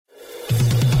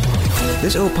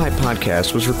This Opie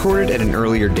podcast was recorded at an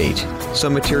earlier date.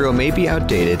 Some material may be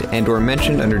outdated and or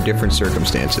mentioned under different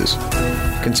circumstances.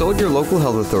 Consult your local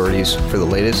health authorities for the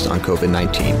latest on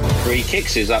COVID-19. Free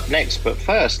Kicks is up next, but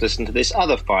first, listen to this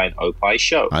other fine Opie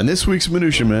show. On this week's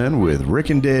Minutia Man with Rick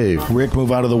and Dave. Rick,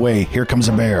 move out of the way. Here comes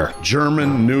a bear.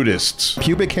 German nudists.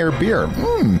 Pubic hair beer.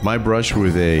 My brush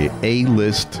with a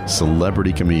A-list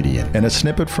celebrity comedian. And a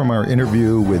snippet from our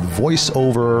interview with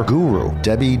voiceover guru,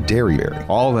 Debbie Derryberry.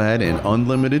 All that and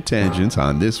unlimited tangents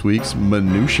on this week's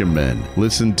Minutia Men.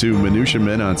 Listen to Minutia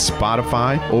Men on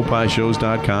Spotify,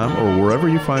 opishows.com, or wherever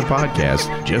you find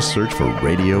podcasts. Just search for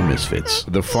Radio Misfits.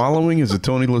 The following is a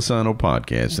Tony Lasano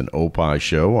podcast, an Opie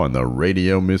show on the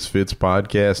Radio Misfits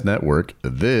Podcast Network.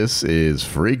 This is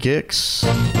Free Kicks.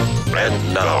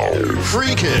 And now,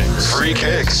 Free Kicks. Free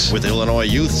Kicks with Illinois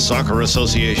Youth Soccer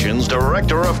Association's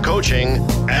Director of Coaching,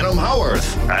 Adam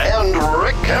Howarth, and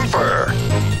Rick Kemper.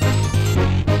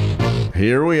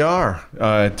 Here we are,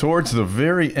 towards the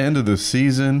very end of the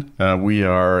season. We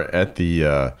are at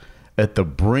the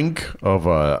brink of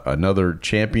another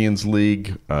Champions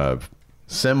League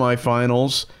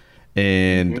semifinals,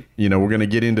 and we're going to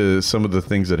get into some of the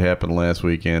things that happened last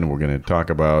weekend. We're going to talk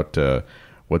about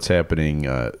what's happening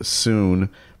soon,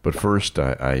 but first,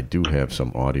 I do have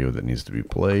some audio that needs to be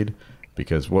played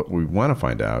because what we want to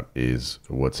find out is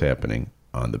what's happening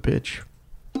on the pitch.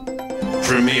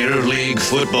 Premier League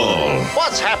football.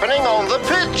 What's happening on the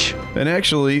pitch? And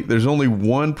actually, there's only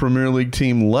one Premier League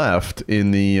team left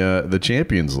in the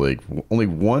Champions League. Only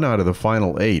one out of the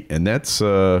final 8, and that's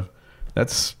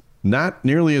not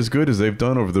nearly as good as they've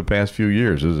done over the past few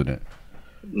years, isn't it?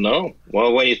 No.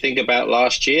 Well, when you think about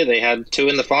last year, they had 2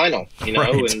 in the final.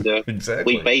 Right. And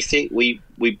exactly.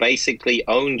 we basically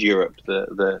owned Europe,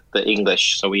 the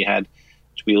English. So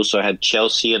we also had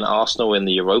Chelsea and Arsenal in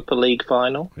the Europa League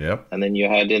final. Yep. And then you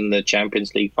had in the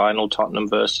Champions League final Tottenham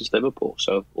versus Liverpool.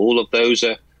 So all of those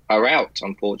are out,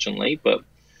 unfortunately. But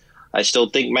I still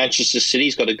think Manchester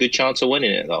City's got a good chance of winning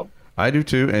it, though. I do,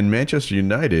 too. And Manchester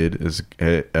United is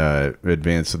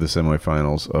advanced to the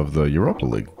semifinals of the Europa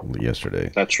League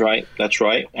yesterday. That's right.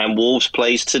 And Wolves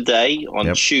plays today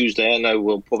on Tuesday. I know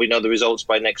we'll probably know the results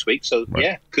by next week. So,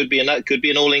 yeah, could be an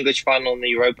all-English final in the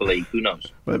Europa League. Who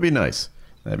knows? That'd be nice.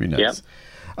 Yep.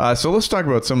 So let's talk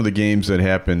about some of the games that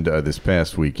happened this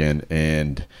past weekend,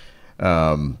 and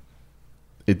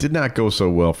it did not go so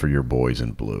well for your boys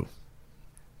in blue.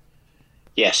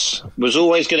 Yes, it was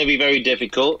always going to be very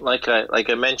difficult. Like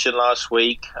I mentioned last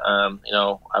week,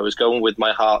 I was going with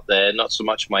my heart there, not so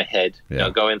much my head. Yeah.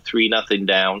 Going 3-0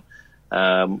 down,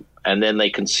 and then they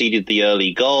conceded the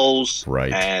early goals,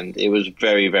 right? And it was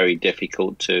very, very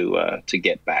difficult to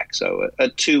get back. So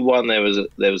at 2-1,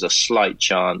 there was a slight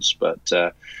chance, but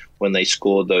when they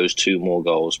scored those 2 more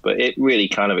goals, but it really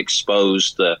kind of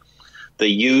exposed the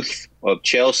youth of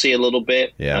Chelsea a little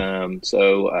bit. Yeah.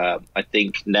 I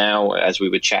think now, as we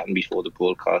were chatting before the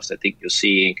broadcast, I think you're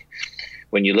seeing,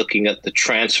 when you're looking at the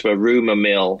transfer rumor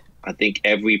mill, I think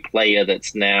every player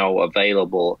that's now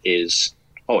available is,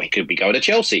 he could be going to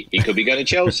Chelsea. He could be going to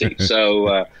Chelsea.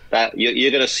 So that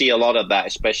you're going to see a lot of that,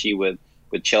 especially with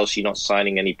Chelsea not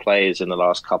signing any players in the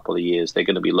last couple of years. They're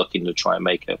going to be looking to try and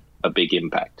make a big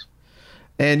impact.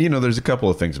 And, there's a couple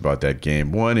of things about that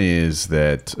game. One is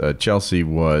that Chelsea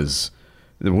went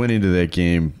into that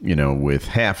game, with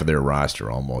half of their roster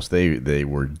almost. They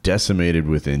were decimated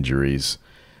with injuries.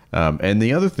 And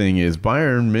the other thing is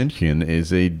Bayern München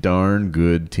is a darn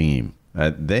good team.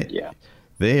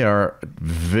 They are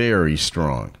very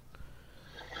strong.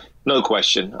 No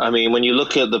question. I mean, when you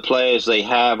look at the players they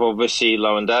have, obviously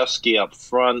Lewandowski up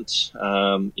front,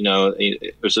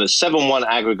 it was a 7-1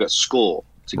 aggregate score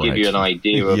to give you an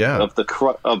idea of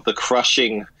the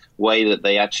crushing way that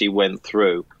they actually went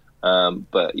through.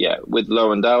 But yeah, with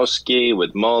Lewandowski,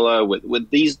 with Muller, with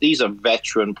these are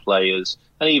veteran players,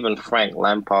 and even Frank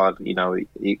Lampard,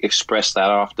 he expressed that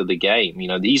after the game.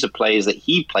 These are players that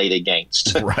he played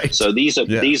against. Right. So these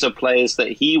are players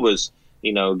that he was,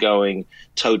 going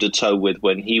toe to toe with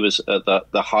when he was at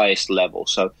the highest level.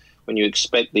 So when you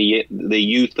expect the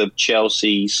youth of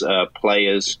Chelsea's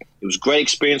players, it was great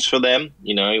experience for them.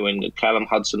 When Callum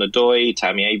Hudson-Odoi,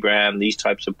 Tammy Abraham, these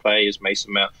types of players,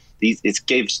 Mason Mount, it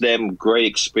gives them great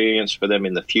experience for them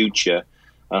in the future.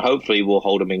 Hopefully, we'll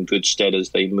hold them in good stead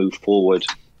as they move forward,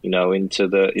 into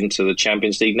the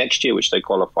Champions League next year, which they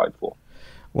qualified for.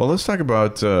 Well, let's talk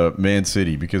about Man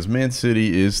City, because Man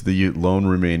City is the lone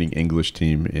remaining English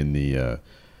team in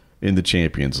the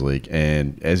Champions League,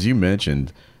 and as you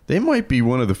mentioned, they might be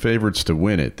one of the favorites to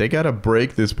win it. They got a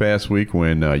break this past week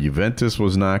when Juventus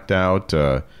was knocked out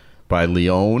by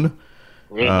Lyon.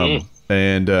 Mm-hmm.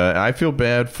 And I feel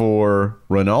bad for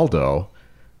Ronaldo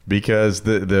because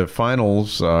the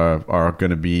finals are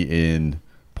going to be in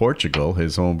Portugal,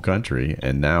 his home country,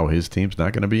 and now his team's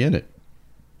not going to be in it.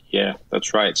 Yeah,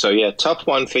 that's right. So, yeah, tough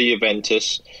one for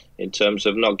Juventus in terms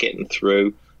of not getting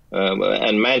through.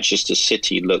 And Manchester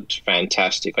City looked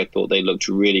fantastic. I thought they looked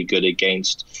really good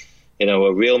against,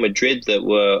 a Real Madrid that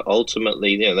were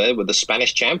ultimately, they were the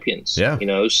Spanish champions. Yeah.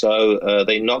 So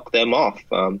they knocked them off.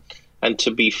 And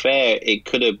to be fair, it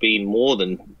could have been more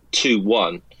than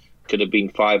 2-1. Could have been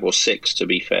 5 or 6, to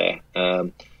be fair.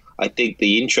 I think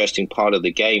the interesting part of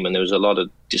the game, and there was a lot of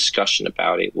discussion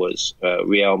about it, was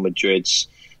Real Madrid's,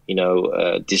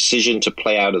 decision to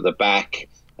play out of the back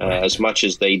as much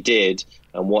as they did.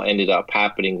 And what ended up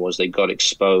happening was they got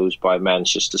exposed by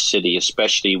Manchester City,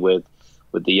 especially with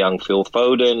the young Phil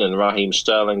Foden and Raheem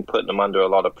Sterling putting them under a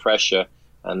lot of pressure.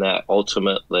 And that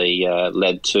ultimately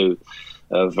led to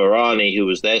Varane, who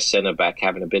was their centre-back,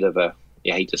 having a bit of a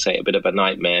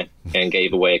nightmare, and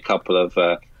gave away a couple of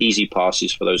easy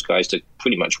passes for those guys to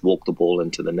pretty much walk the ball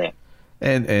into the net.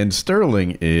 And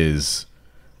Sterling is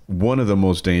one of the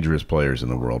most dangerous players in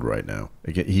the world right now.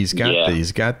 He's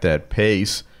got that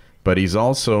pace, but he's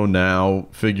also now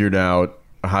figured out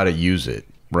how to use it,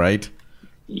 right?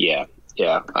 Yeah.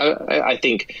 I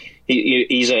think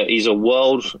he's a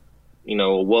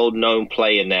world-known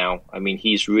player now. I mean,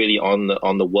 he's really on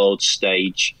the world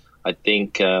stage. I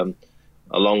think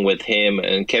along with him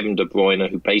and Kevin De Bruyne,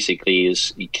 who basically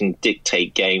he can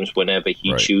dictate games whenever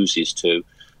he chooses to.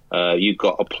 You've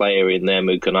got a player in them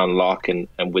who can unlock, and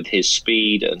with his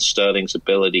speed and Sterling's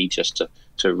ability just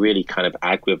to really kind of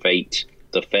aggravate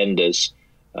defenders,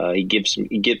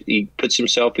 he puts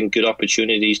himself in good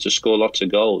opportunities to score lots of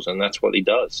goals, and that's what he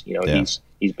does.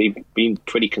 He's been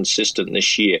pretty consistent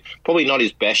this year. Probably not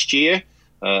his best year.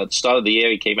 At the start of the year,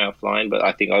 he came out flying, but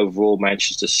I think overall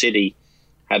Manchester City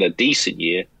had a decent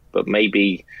year. But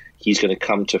maybe he's going to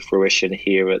come to fruition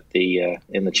here at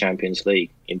in the Champions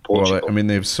League in Portugal. Well, I mean,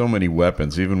 they have so many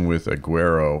weapons, even with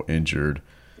Aguero injured.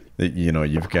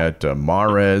 You've got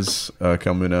Mahrez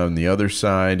coming on the other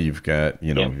side. You've got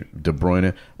De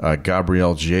Bruyne.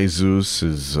 Gabriel Jesus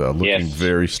is looking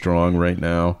very strong right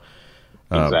now.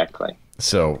 Exactly.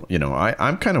 So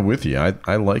I'm kind of with you.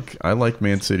 I like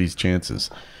Man City's chances.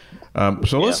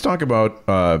 Let's talk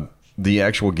about the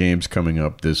actual games coming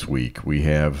up this week. We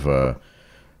have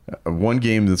one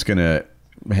game that's going to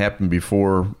happen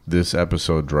before this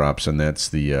episode drops, and that's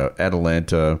the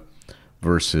Atalanta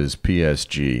versus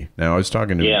PSG. Now, I was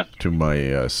talking to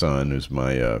my son, who's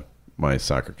my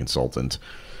soccer consultant,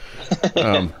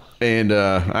 and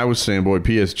I was saying, boy,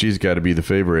 PSG's got to be the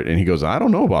favorite, and he goes, I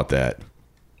don't know about that.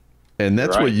 And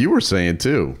that's what you were saying,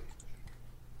 too.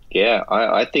 Yeah,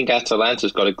 I think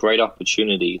Atalanta's got a great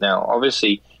opportunity. Now,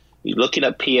 obviously, looking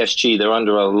at PSG, they're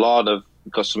under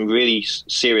got some really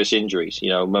serious injuries.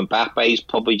 Mbappe's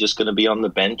probably just going to be on the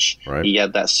bench. Right. He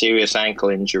had that serious ankle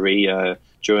injury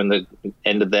during the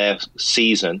end of their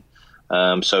season.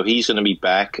 So he's going to be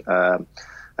back.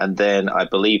 And then I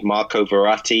believe Marco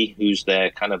Verratti, who's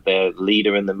their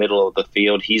leader in the middle of the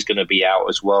field, he's going to be out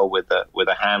as well with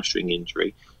a hamstring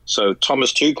injury. So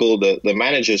Thomas Tuchel, the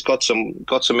manager's got some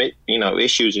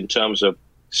issues in terms of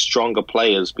stronger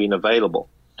players being available.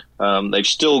 They've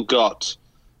still got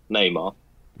Neymar,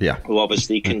 who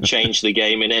obviously can change the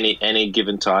game in any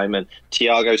given time, and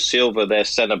Thiago Silva, their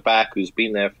centre back, who's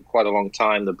been there for quite a long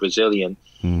time, the Brazilian.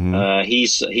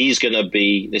 He's going to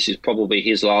be. This is probably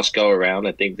his last go around.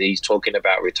 I think that he's talking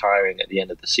about retiring at the end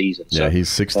of the season. So, he's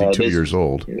 62 years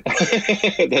old.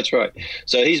 That's right.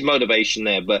 So he's motivation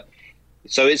there,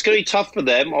 so it's going to be tough for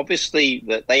them. Obviously,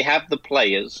 that they have the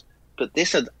players, but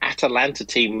this Atalanta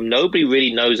team, nobody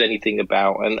really knows anything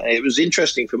about. And it was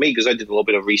interesting for me because I did a little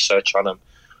bit of research on them.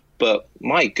 But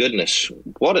my goodness,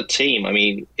 what a team. I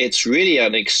mean, it's really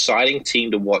an exciting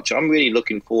team to watch. I'm really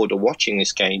looking forward to watching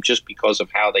this game just because of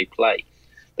how they play.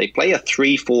 They play a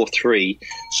 3-4-3,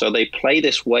 so they play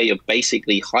this way of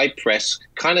basically high press,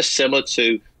 kind of similar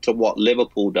to what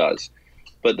Liverpool does.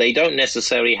 But they don't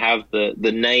necessarily have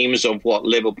the names of what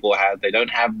Liverpool had. They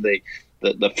don't have the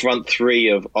front three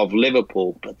of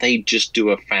Liverpool, but they just do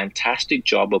a fantastic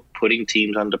job of putting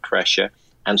teams under pressure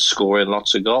and scoring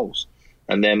lots of goals.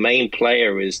 And their main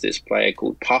player is this player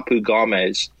called Papu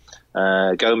Gomez,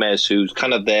 who's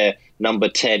kind of their number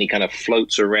 10. He kind of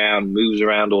floats around, moves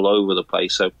around all over the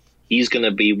place. So he's going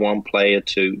to be one player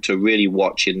to really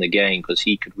watch in the game because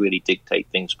he could really dictate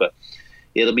things. But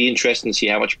it'll be interesting to see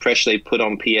how much pressure they put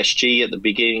on PSG at the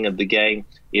beginning of the game.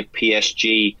 If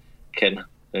PSG can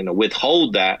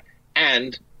withhold that,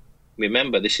 and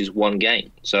remember, this is one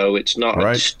game, so it's not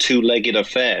a two-legged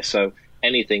affair. So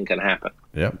anything can happen.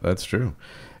 Yep, that's true.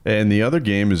 And the other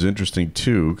game is interesting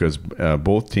too, because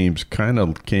both teams kind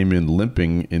of came in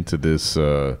limping into this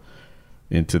final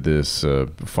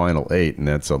 8, and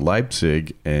that's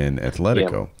Leipzig and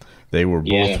Atletico. Yeah. They were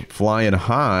both flying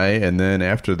high, and then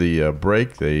after the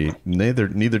break,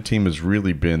 neither team has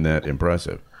really been that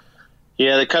impressive.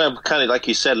 Yeah, they kind of like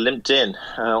you said, limped in.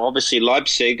 Obviously,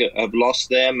 Leipzig have lost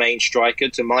their main striker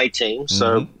to my team,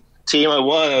 so Timo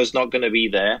Werner is not going to be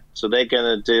there. So they're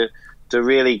going to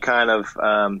really kind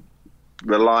of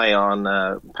rely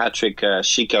on Patrick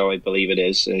Schick, I believe it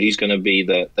is. He's going to be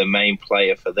the main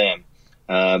player for them.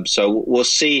 So we'll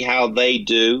see how they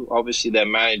do. Obviously, their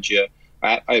manager,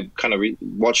 I kind of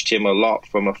watched him a lot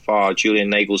from afar,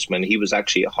 Julian Nagelsmann. He was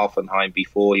actually at Hoffenheim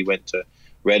before he went to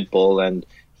Red Bull, and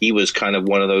he was kind of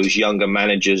one of those younger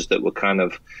managers that were kind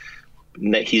of,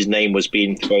 his name was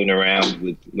being thrown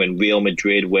around when Real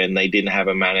Madrid, when they didn't have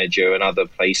a manager, and other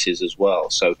places as well.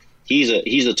 So he's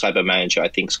a type of manager I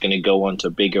think is going to go on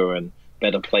to bigger and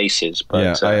better places.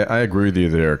 But, I agree with you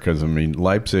there, because I mean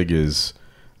Leipzig is,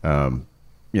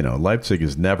 Leipzig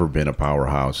has never been a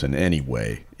powerhouse in any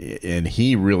way, and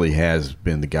he really has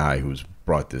been the guy who's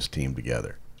brought this team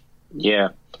together. Yeah,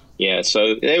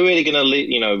 so they're really going to,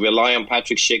 rely on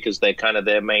Patrick Schick as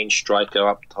their main striker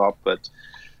up top. But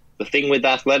the thing with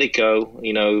Atletico,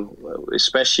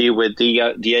 especially with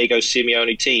the Diego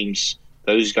Simeone teams,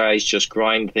 those guys just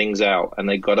grind things out, and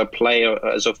they got a player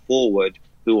as a forward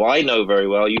who I know very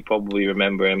well. You probably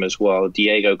remember him as well,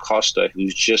 Diego Costa,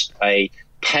 who's just a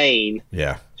pain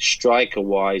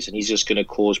striker-wise, and he's just going to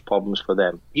cause problems for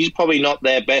them. He's probably not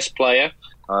their best player.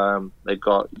 They've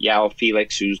got João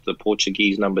Felix, who's the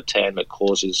Portuguese number 10, that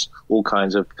causes all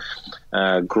kinds of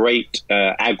great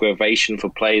aggravation for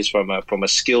players from a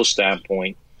skill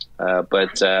standpoint.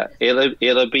 But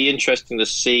it'll be interesting to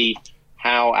see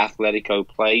how Atletico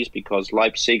plays, because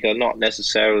Leipzig are not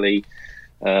necessarily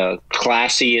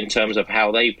classy in terms of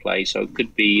how they play. So it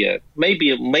could be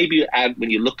maybe when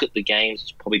you look at the games,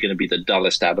 it's probably going to be the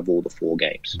dullest out of all the 4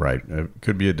 games. Right. It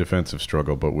could be a defensive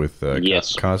struggle, but with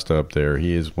Costa up there,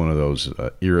 he is one of those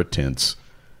irritants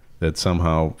that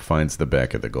somehow finds the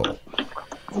back of the goal.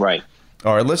 Right.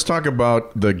 All right, let's talk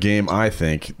about the game I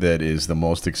think that is the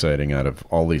most exciting out of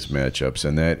all these matchups,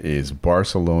 and that is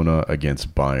Barcelona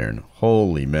against Bayern.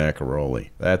 Holy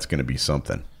macaroni. That's going to be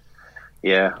something.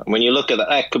 Yeah, when you look at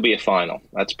that could be a final.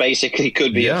 That's basically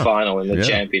could be a final in the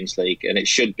Champions League, and it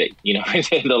should be, in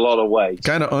a lot of ways.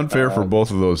 Kind of unfair for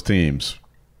both of those teams.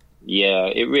 Yeah,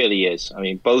 it really is. I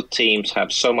mean, both teams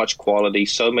have so much quality,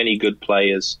 so many good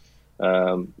players.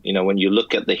 When you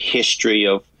look at the history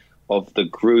of the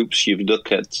groups, you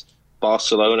look at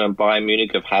Barcelona and Bayern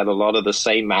Munich have had a lot of the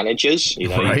same managers.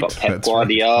 You've got Pep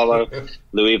Guardiola,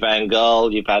 Louis van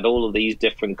Gaal. You've had all of these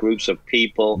different groups of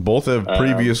people. Both have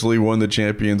previously won the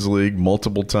Champions League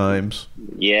multiple times.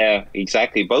 Yeah,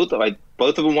 exactly. Both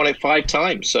of them won it 5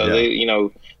 times. So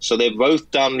they've both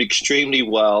done extremely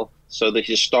well. So that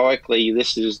historically,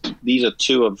 these are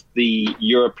 2 of the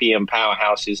European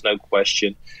powerhouses, no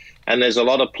question. And there's a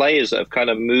lot of players that have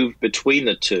kind of moved between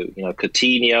the 2.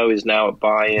 Coutinho is now at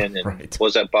Bayern and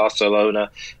was at Barcelona.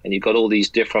 And you've got all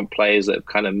these different players that have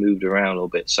kind of moved around a little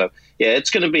bit. So, it's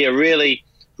going to be a really,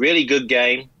 really good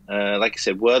game. Like I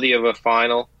said, worthy of a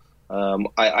final.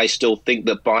 I still think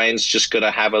that Bayern's just going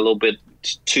to have a little bit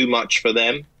too much for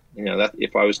them. That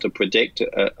if I was to predict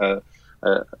a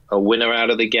winner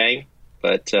out of the game.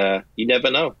 But you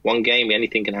never know. One game,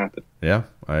 anything can happen. Yeah,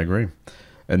 I agree.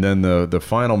 And then the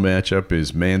final matchup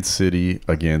is Man City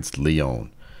against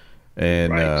Lyon.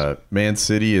 And Man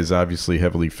City is obviously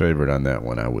heavily favored on that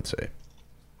one, I would say.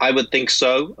 I would think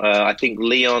so. I think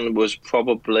Lyon was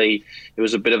it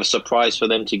was a bit of a surprise for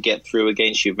them to get through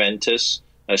against Juventus,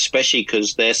 especially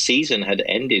because their season had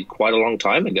ended quite a long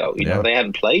time ago. They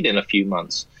hadn't played in a few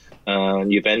months.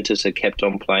 Juventus had kept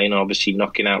on playing, obviously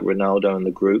knocking out Ronaldo in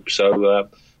the group. So,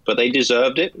 but they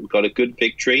deserved it. Got a good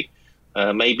victory.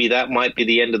 Maybe that might be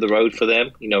the end of the road for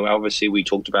them. Obviously we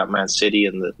talked about Man City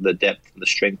and the depth and the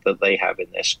strength that they have in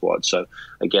their squad. So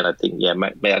again, I think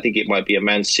it might be a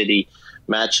Man City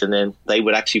match, and then they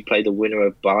would actually play the winner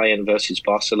of Bayern versus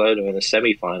Barcelona in the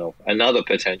semi-final, another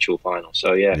potential final.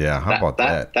 So how about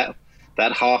that?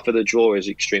 That half of the draw is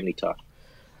extremely tough.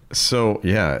 So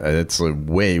it's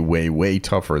way, way, way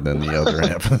tougher than the other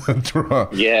half of the draw.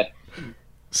 Yeah.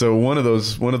 So one of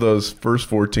those first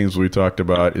 4 teams we talked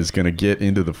about is going to get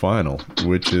into the final,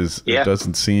 which is it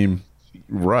doesn't seem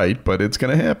right, but it's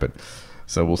going to happen.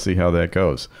 So we'll see how that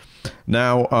goes.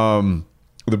 Now,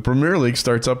 the Premier League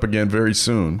starts up again very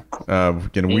soon.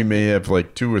 We may have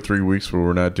like 2 or 3 weeks where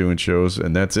we're not doing shows,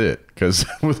 and that's it, because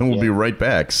we'll be right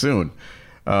back soon.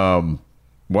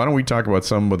 Why don't we talk about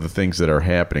some of the things that are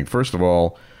happening? First of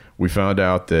all, we found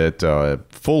out that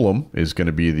Fulham is going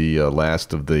to be the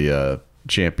last of the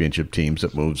championship teams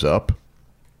that moves up.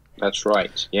 That's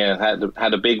right. Yeah,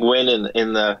 had a big win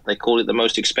in the, they call it the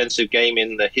most expensive game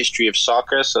in the history of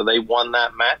soccer. So they won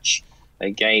that match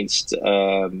against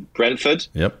Brentford.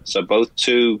 Yep. So both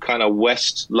two kind of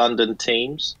West London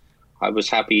teams. I was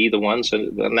happy either one. So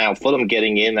now Fulham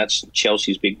getting in, that's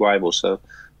Chelsea's big rival. So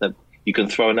that you can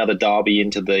throw another derby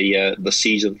into the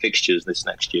season fixtures this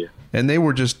next year. And they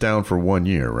were just down for 1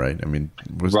 year, right? I mean,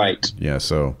 right. Yeah,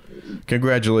 so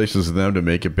congratulations to them to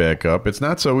make it back up. It's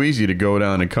not so easy to go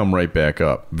down and come right back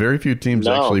up. Very few teams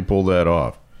actually pull that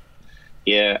off.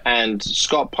 Yeah, and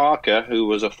Scott Parker, who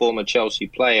was a former Chelsea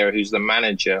player, who's the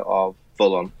manager of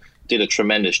Fulham, did a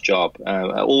tremendous job.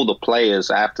 All the players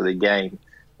after the game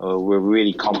were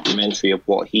really complimentary of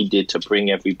what he did to bring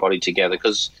everybody together,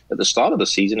 because at the start of the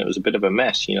season it was a bit of a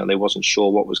mess. They wasn't sure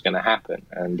what was going to happen,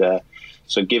 and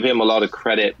so give him a lot of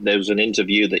credit. There was an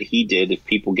interview that he did. If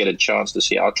people get a chance to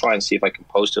see, I'll try and see if I can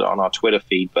post it on our Twitter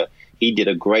feed, but he did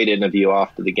a great interview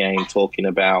after the game talking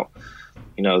about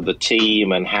the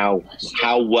team and how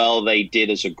well they did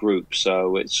as a group.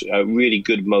 So it's a really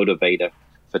good motivator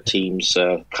for teams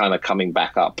kind of coming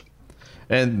back up.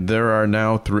 And there are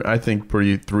now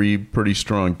three pretty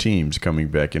strong teams coming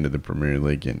back into the Premier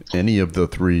League, and any of the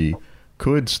three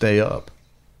could stay up.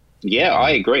 Yeah,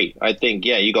 I agree. I think,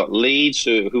 you got Leeds,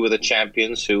 who were the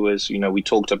champions, who was, we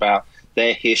talked about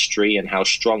their history and how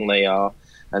strong they are.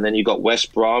 And then you got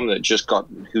West Brom who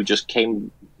just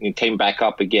came back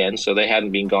up again, so they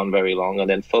hadn't been gone very long, and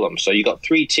then Fulham. So you got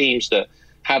three teams that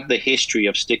have the history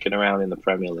of sticking around in the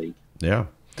Premier League. Yeah.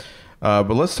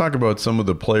 But let's talk about some of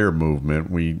the player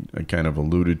movement. We kind of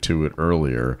alluded to it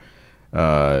earlier.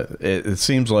 It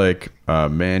seems like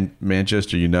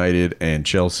Manchester United and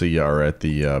Chelsea are at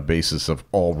the basis of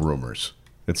all rumors.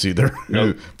 It's either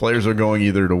players are going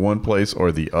either to one place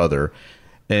or the other.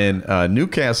 And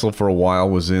Newcastle for a while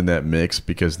was in that mix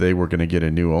because they were going to get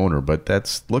a new owner, but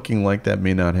that's looking like that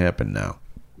may not happen now.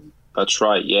 That's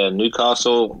right. Yeah,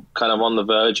 Newcastle kind of on the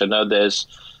verge.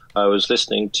 I was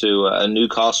listening to a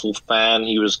Newcastle fan.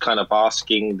 He was kind of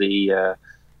asking the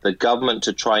government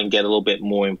to try and get a little bit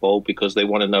more involved because they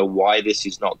want to know why this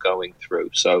is not going through.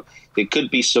 So there could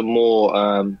be some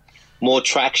more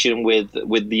traction with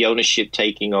the ownership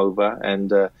taking over.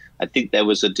 And I think there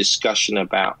was a discussion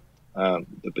about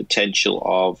the potential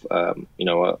of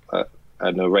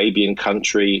an Arabian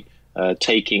country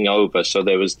taking over. So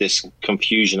there was this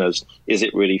confusion as, is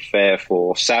it really fair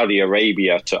for Saudi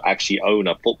Arabia to actually own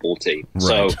a football team?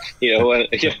 Right. So,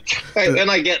 and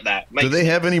I get that. Do they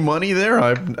have any money there?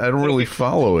 I don't really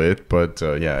follow it, but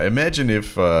imagine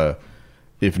if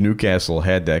Newcastle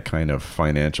had that kind of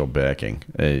financial backing,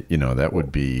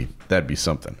 that'd be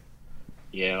something.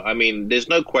 Yeah, I mean, there's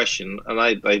no question, and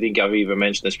I think I've even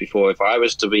mentioned this before, if I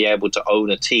was to be able to own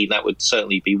a team, that would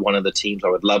certainly be one of the teams I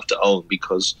would love to own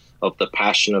because of the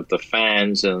passion of the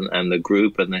fans and the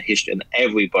group and the history, and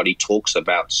everybody talks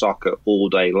about soccer all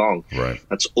day long. Right.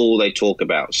 That's all they talk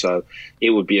about. So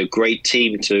it would be a great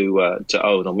team to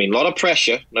own. I mean, a lot of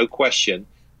pressure, no question,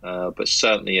 but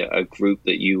certainly a group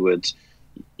that you would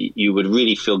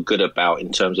really feel good about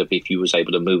in terms of if you was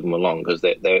able to move them along, because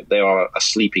they are a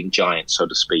sleeping giant, so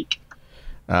to speak.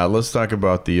 Let's talk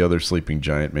about the other sleeping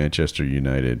giant, Manchester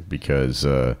United, because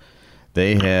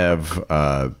they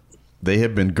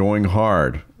have been going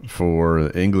hard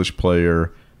for English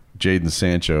player Jadon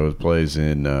Sancho, who plays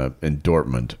in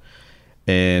Dortmund.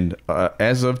 And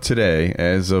as of today,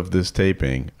 as of this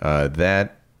taping,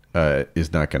 that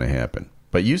is not going to happen.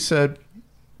 But you said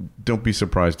don't be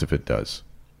surprised if it does.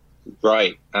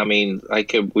 Right. I mean,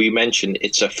 we mentioned,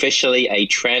 it's officially a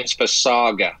transfer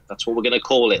saga. That's what we're going to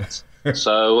call it.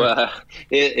 So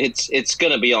it's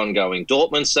going to be ongoing.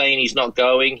 Dortmund saying he's not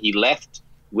going. He left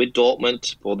with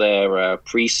Dortmund for their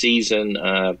pre-season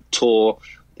tour.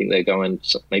 I think they're going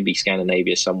maybe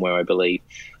Scandinavia somewhere, I believe.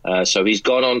 So he's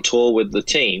gone on tour with the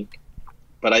team.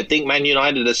 But I think Man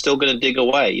United are still going to dig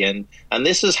away. And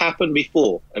this has happened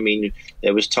before. I mean,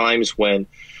 there was times when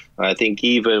I think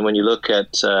even when you look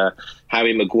at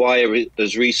Harry Maguire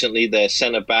as recently, their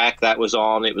centre-back, that was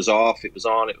on, it was off, it was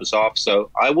on, it was off.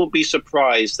 So I won't be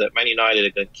surprised that Man United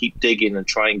are going to keep digging and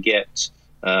try and get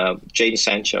Jadon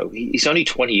Sancho. He's only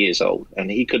 20 years old, and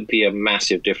he could be a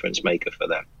massive difference maker for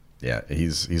them. Yeah,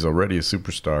 he's already a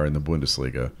superstar in the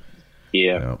Bundesliga.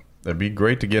 Yeah. It'd be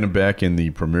great to get him back in the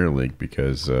Premier League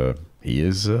because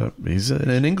he's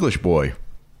an English boy.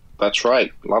 That's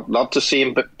right. Love to see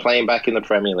him playing back in the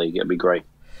Premier League. It'd be great.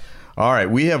 All right,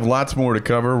 we have lots more to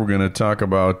cover. We're going to talk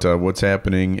about what's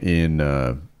happening in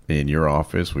your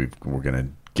office. We're going to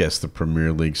guess the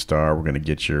Premier League star. We're going to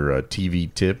get your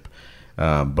TV tip.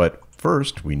 But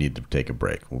first, we need to take a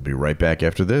break. We'll be right back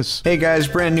after this. Hey guys,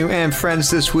 brand new and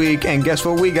friends this week, and guess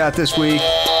what we got this week?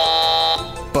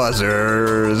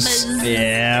 Buzzers.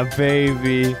 Yeah,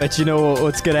 baby. But you know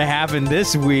what's going to happen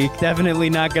this week? Definitely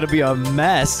not going to be a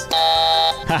mess.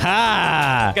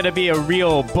 Ha-ha! Going to be a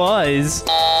real buzz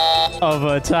of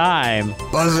a time.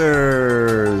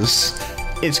 Buzzers.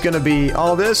 It's going to be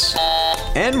all this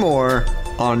and more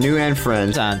on New and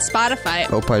Friends On Spotify,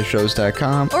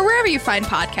 opishows.com, or wherever you find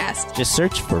podcasts. just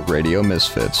search for Radio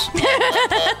Misfits.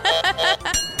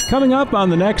 Coming up on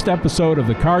the next episode of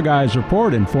the Car Guys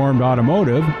Report Informed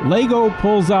Automotive, Lego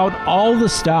pulls out all the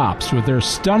stops with their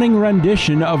stunning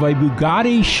rendition of a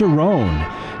Bugatti Chiron.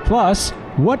 Plus,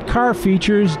 what car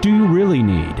features do you really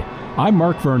need? I'm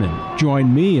Mark Vernon.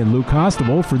 Join me and Lou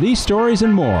Constable for these stories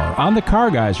and more on the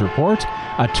Car Guys Report,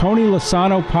 a Tony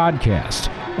Lasano podcast,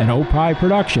 an Opie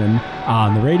production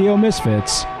on the Radio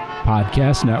Misfits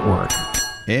Podcast Network.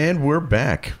 And we're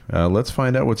back. Let's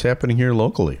find out what's happening here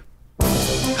locally.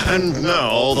 And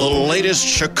now, the latest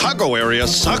Chicago area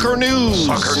soccer news.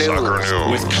 Soccer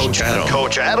news. With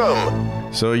Coach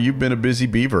Adam. So you've been a busy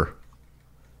beaver.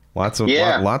 Lots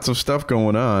of stuff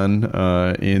going on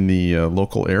in the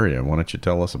local area. Why don't you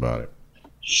tell us about it?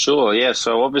 Sure, yeah.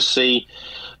 So obviously,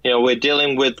 we're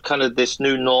dealing with kind of this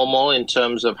new normal in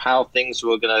terms of how things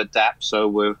were going to adapt. So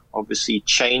we're obviously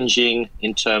changing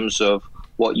in terms of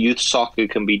what youth soccer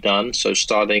can be done. So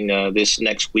starting this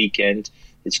next weekend,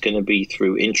 it's going to be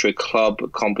through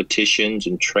intra-club competitions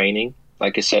and training.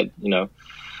 Like I said,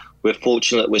 we're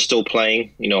fortunate we're still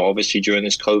playing, obviously during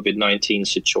this COVID-19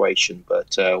 situation,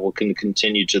 but we're going to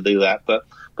continue to do that. But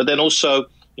then also,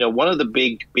 one of the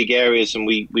big areas, and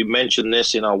we mentioned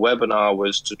this in our webinar,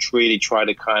 was to really try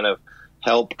to kind of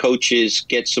help coaches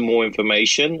get some more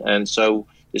information. And so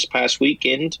this past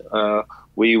weekend,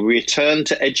 we returned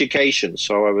to education.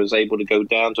 So I was able to go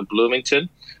down to Bloomington.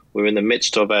 We're in the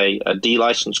midst of a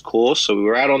D-license course. So we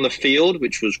were out on the field,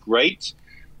 which was great.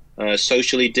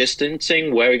 Socially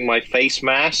distancing, wearing my face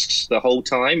masks the whole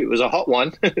time. It was a hot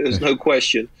one. There's no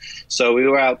question. So we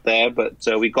were out there, but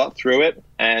we got through it.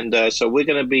 And so we're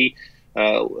going to be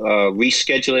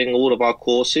rescheduling all of our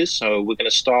courses. So we're going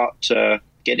to start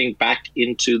getting back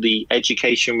into the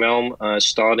education realm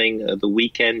starting the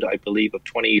weekend, I believe, of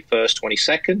 21st,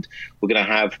 22nd. We're going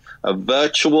to have a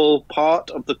virtual part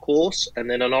of the course and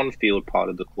then an on-field part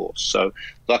of the course. So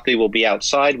luckily we'll be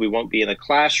outside. We won't be in a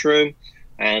classroom.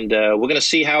 And we're going to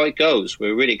see how it goes.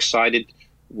 We're really excited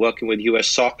working with US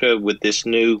Soccer with this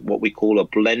new, what we call a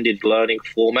blended learning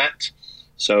format.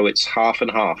 So it's half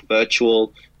and half,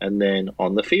 virtual and then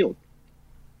on the field.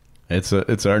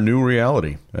 It's our new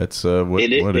reality. That's what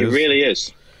it is. It really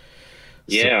is.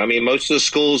 Yeah, I mean, most of the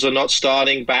schools are not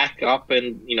starting back up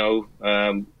and,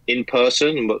 in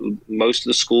person. Most of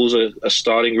the schools are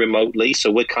starting remotely.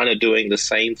 So we're kind of doing the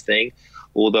same thing,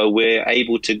 although we're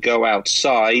able to go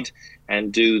outside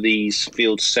and do these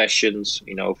field sessions,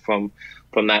 from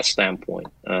that standpoint.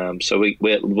 So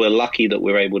we're lucky that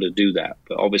we're able to do that.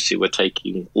 But obviously we're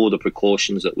taking all the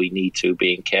precautions that we need to,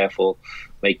 being careful,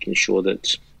 making sure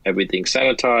that everything's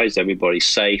sanitized, everybody's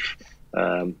safe,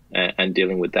 and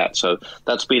dealing with that. So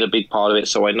that's been a big part of it.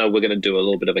 So I know we're going to do a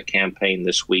little bit of a campaign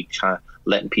this week,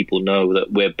 letting people know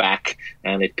that we're back.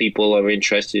 And if people are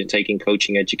interested in taking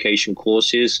coaching education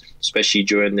courses, especially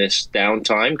during this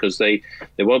downtime, because they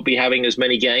won't be having as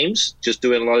many games, just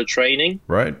doing a lot of training.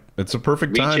 Right. It's a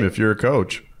perfect time if you're a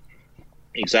coach.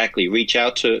 Exactly. Reach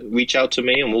out to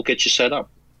me and we'll get you set up.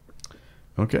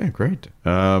 Okay, great.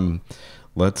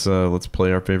 Let's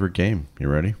play our favorite game. You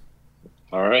ready?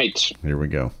 All right. Here we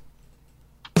go.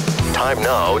 Time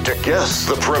now to guess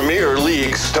the Premier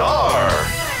League star.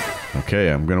 Okay,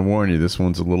 I'm going to warn you, this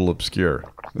one's a little obscure.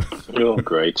 Oh,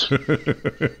 great.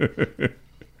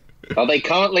 Are they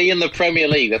currently in the Premier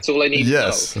League? That's all I need to know.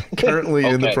 Yes, currently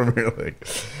in the Premier League.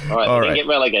 All right, they get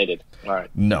relegated. All right.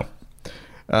 No.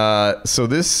 So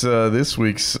this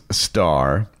week's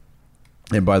star,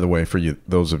 and by the way, for you,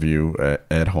 those of you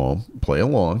at home, play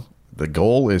along. The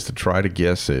goal is to try to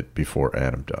guess it before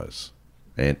Adam does.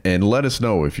 And let us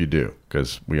know if you do,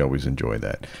 because we always enjoy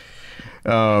that.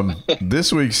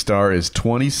 This week's star is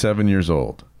 27 years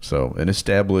old, so an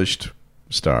established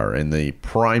star in the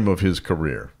prime of his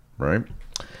career, right?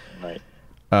 Right.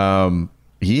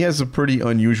 He has a pretty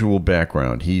unusual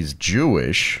background. He's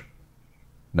Jewish,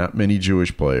 not many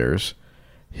Jewish players.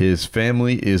 His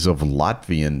family is of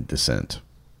Latvian descent.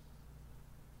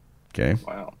 Okay.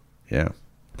 Wow. Yeah.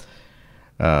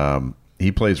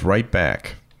 He plays right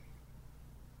back,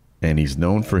 and he's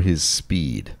known for his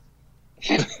speed.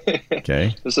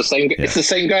 Okay. It's the same. Yeah. It's the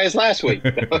same guy as last week.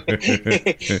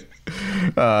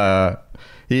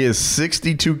 He has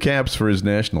 62 caps for his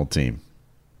national team.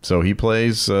 So he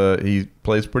plays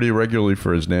pretty regularly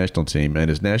for his national team, and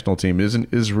his national team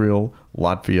isn't Israel,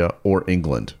 Latvia, or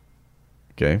England.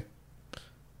 Okay?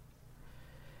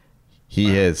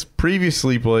 He has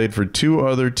previously played for 2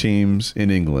 other teams in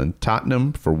England,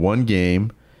 Tottenham for 1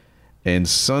 game, and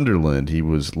Sunderland. He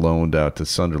was loaned out to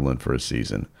Sunderland for a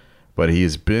season. But he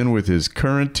has been with his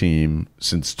current team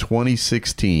since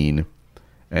 2016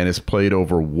 and has played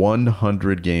over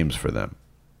 100 games for them.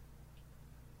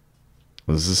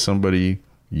 This is somebody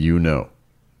you know.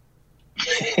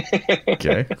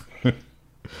 Okay.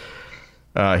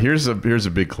 Here's a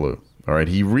big clue. All right.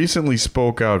 He recently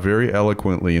spoke out very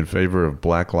eloquently in favor of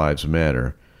Black Lives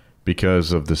Matter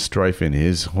because of the strife in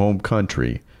his home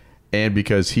country and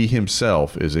because he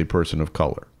himself is a person of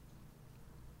color.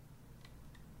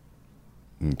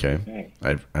 Okay.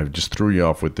 I just threw you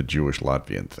off with the Jewish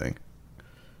Latvian thing.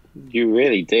 You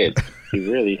really did.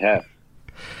 You really have.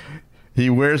 He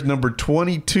wears number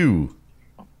 22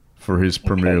 for his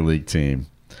Premier League team,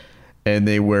 and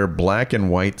they wear black and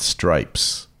white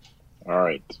stripes. All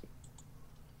right.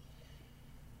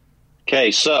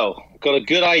 Okay, so got a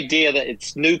good idea that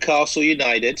it's Newcastle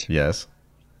United. Yes.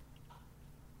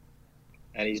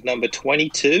 And he's number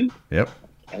 22. Yep.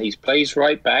 And he plays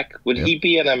right back. Would he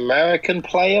be an American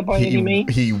player by any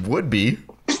means? He would be.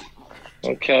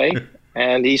 Okay.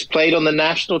 And he's played on the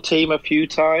national team a few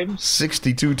times.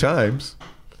 62 times.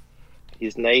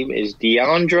 His name is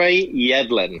DeAndre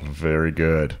Yedlin. Very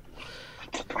good.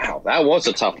 Wow, that was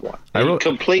a tough one.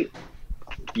 Complete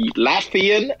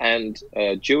Latvian and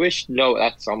Jewish? No,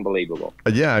 that's unbelievable.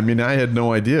 Yeah, I mean, I had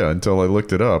no idea until I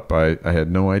looked it up. I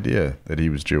had no idea that he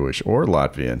was Jewish or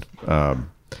Latvian.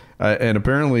 And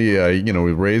apparently,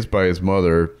 raised by his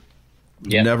mother,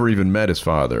 never even met his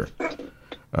father.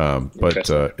 But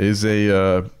is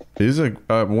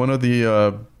one of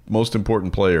the most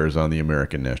important players on the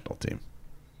American national team.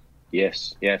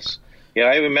 Yes. Yeah,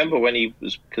 I remember when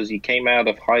because he came out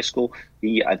of high school.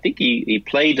 I think he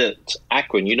played at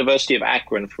Akron, University of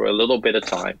Akron, for a little bit of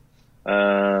time,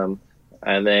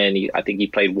 and then I think he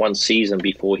played 1 season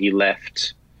before he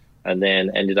left, and then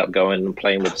ended up going and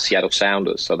playing with the Seattle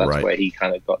Sounders. So that's where he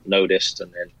kind of got noticed,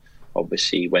 and then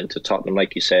obviously went to Tottenham,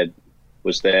 like you said.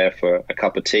 Was there for a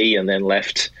cup of tea and then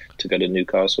left to go to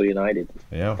Newcastle United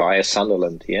via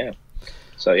Sunderland. Yeah.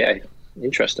 So,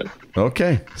 interesting.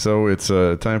 Okay. So it's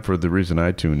time for the reason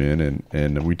I tune in.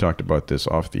 And we talked about this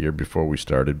off the air before we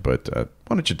started. But why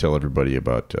don't you tell everybody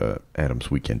about Adam's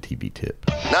Weekend TV Tip?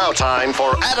 Now time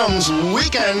for Adam's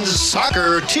Weekend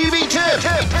Soccer TV Tip.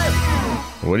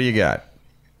 What do you got?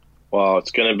 Well, it's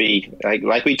going to be,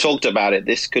 like we talked about it,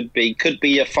 this could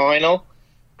be a final.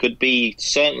 Could be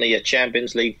certainly a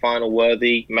Champions League final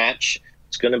worthy match.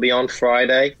 It's going to be on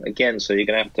Friday again, so you're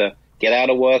going to have to get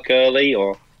out of work early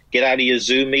or get out of your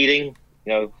Zoom meeting,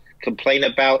 complain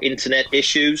about internet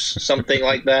issues, something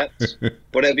like that.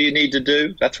 Whatever you need to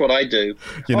do, that's what I do.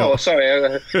 Sorry,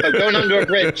 I'm going under a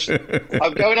bridge.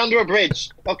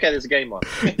 Okay, there's a game on.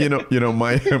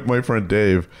 My friend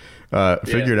Dave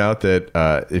figured out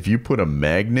that if you put a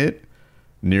magnet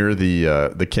near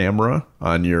the camera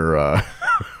on your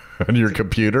on your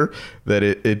computer, that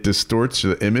it distorts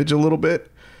the image a little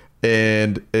bit,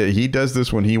 and he does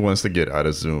this when he wants to get out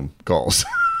of Zoom calls.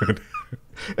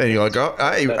 And you're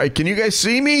like, can you guys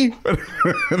see me?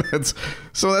 That's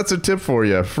a tip for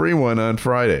you, free one on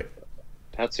Friday.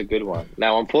 That's a good one.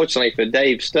 Now, unfortunately for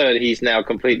Dave Stern, he's now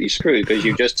completely screwed because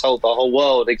you just told the whole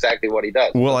world exactly what he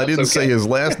does. Well, I didn't say his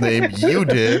last name. You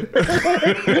did.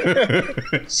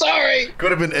 Sorry. Could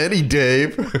have been any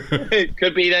Dave. It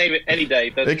could be any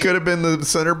Dave. It could have been the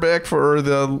center back for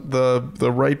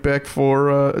the right back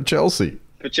for Chelsea.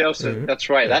 For Chelsea, that's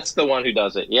right. That's the one who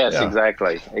does it. Yes,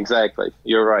 exactly.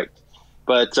 You're right.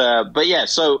 But yeah.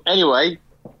 So anyway,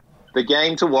 the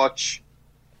game to watch: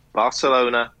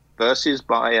 Barcelona versus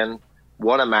Bayern.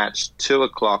 What a match!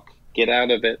 2:00. Get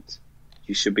out of it.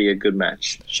 You should be a good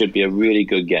match. Should be a really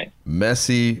good game.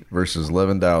 Messi versus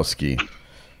Lewandowski.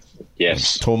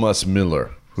 Yes. Thomas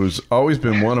Müller, who's always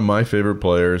been one of my favorite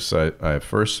players. I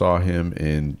first saw him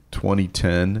in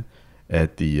 2010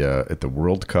 at the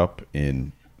World Cup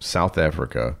in South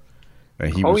Africa.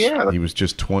 And he was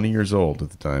just 20 years old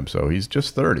at the time, so he's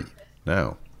just 30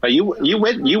 now. You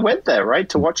went there, right,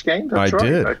 to watch games? That's right.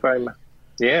 Did.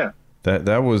 Yeah.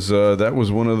 That was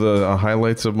one of the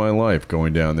highlights of my life,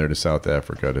 going down there to South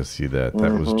Africa to see that.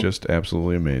 That was just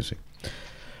absolutely amazing.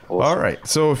 Awesome. All right,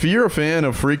 so if you're a fan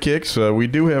of Free Kicks, we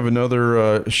do have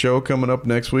another show coming up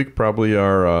next week, probably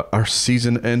our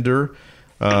season ender.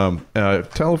 Tell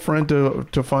a friend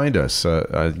to find us. You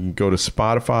can go to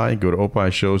Spotify, go to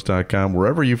opishows.com,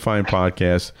 wherever you find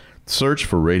podcasts, search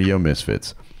for Radio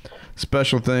Misfits.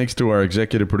 Special thanks to our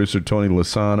executive producer, Tony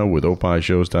Lasano with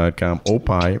opishows.com.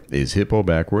 Opie is hippo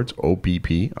backwards,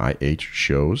 OPPIH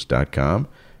shows.com.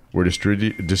 We're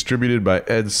distributed by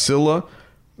Ed Silla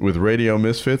with Radio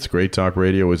Misfits. Great Talk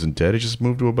Radio isn't dead. It just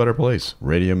moved to a better place.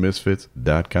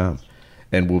 RadioMisfits.com.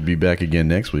 And we'll be back again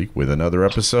next week with another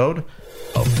episode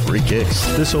of Free Kicks.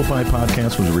 This Opie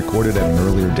podcast was recorded at an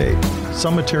earlier date.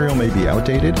 Some material may be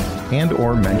outdated and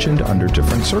or mentioned under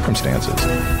different circumstances.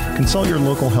 Consult your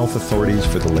local health authorities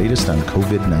for the latest on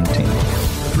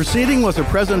COVID-19. The proceeding was a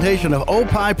presentation of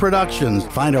Opie Productions.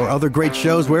 Find our other great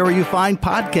shows wherever you find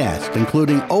podcasts,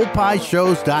 including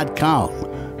opishows.com.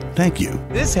 Thank you.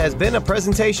 This has been a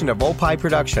presentation of Opie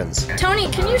Productions.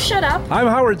 Tony, can you shut up? I'm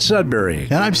Howard Sudbury.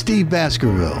 And I'm Steve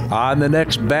Baskerville. On the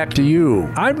next Back to You,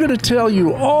 I'm going to tell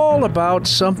you all about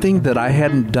something that I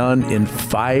hadn't done in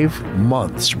 5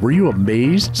 months. Were you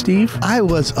amazed, Steve? I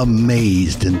was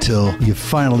amazed until you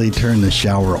finally turned the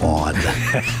shower on.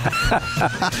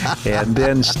 And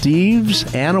then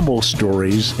Steve's animal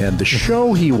stories and the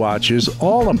show he watches,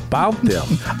 all about them,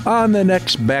 on the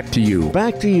next Back to You.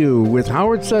 Back to You with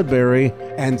Howard Sudbury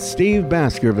and Steve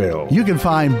Baskerville. You can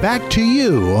find Back to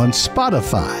You on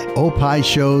Spotify,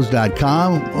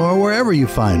 opishows.com, or wherever you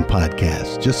find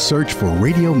podcasts. Just search for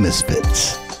Radio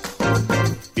Misfits.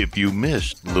 If you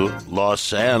missed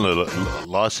Los Anno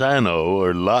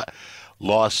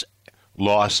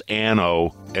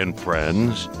and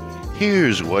Friends,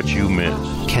 here's what you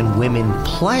missed. Can women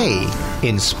play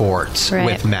in sports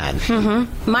with men?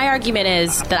 Mm-hmm. My argument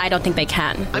is that I don't think they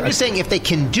can. I'm just saying if they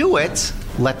can do it,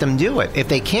 let them do it. If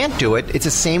they can't do it, it's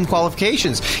the same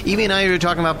qualifications. Evie and I were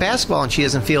talking about basketball, and she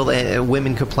doesn't feel that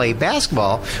women could play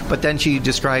basketball, but then she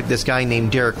described this guy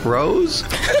named Derrick Rose.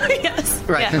 Yes.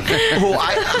 Right. Yeah. Who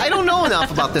I don't know enough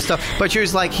about this stuff, but she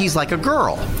was like, he's like a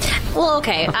girl. Well,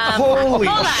 okay. Holy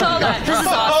hold on. This is awesome.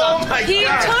 Oh my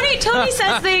God. Tony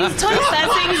says things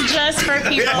just for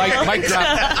people. Mike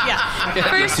drop.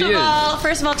 Yeah.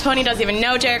 First of all, Tony doesn't even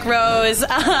know Derrick Rose.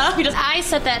 I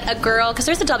said that a girl, because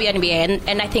there's the WNBA,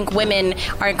 and I think women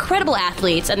are incredible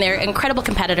athletes and they're incredible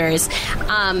competitors.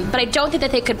 But I don't think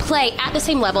that they could play at the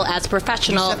same level as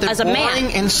professional as a man.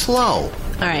 Boring and slow.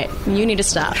 All right, you need to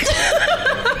stop.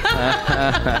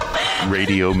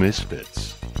 Radio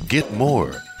Misfits. Get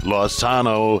more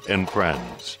Lozano and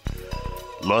Friends.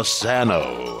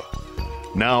 Lozano.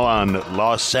 Now on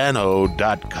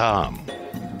Lozano.com.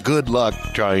 Good luck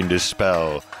trying to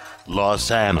spell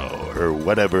Lozano or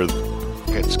whatever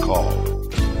it's called.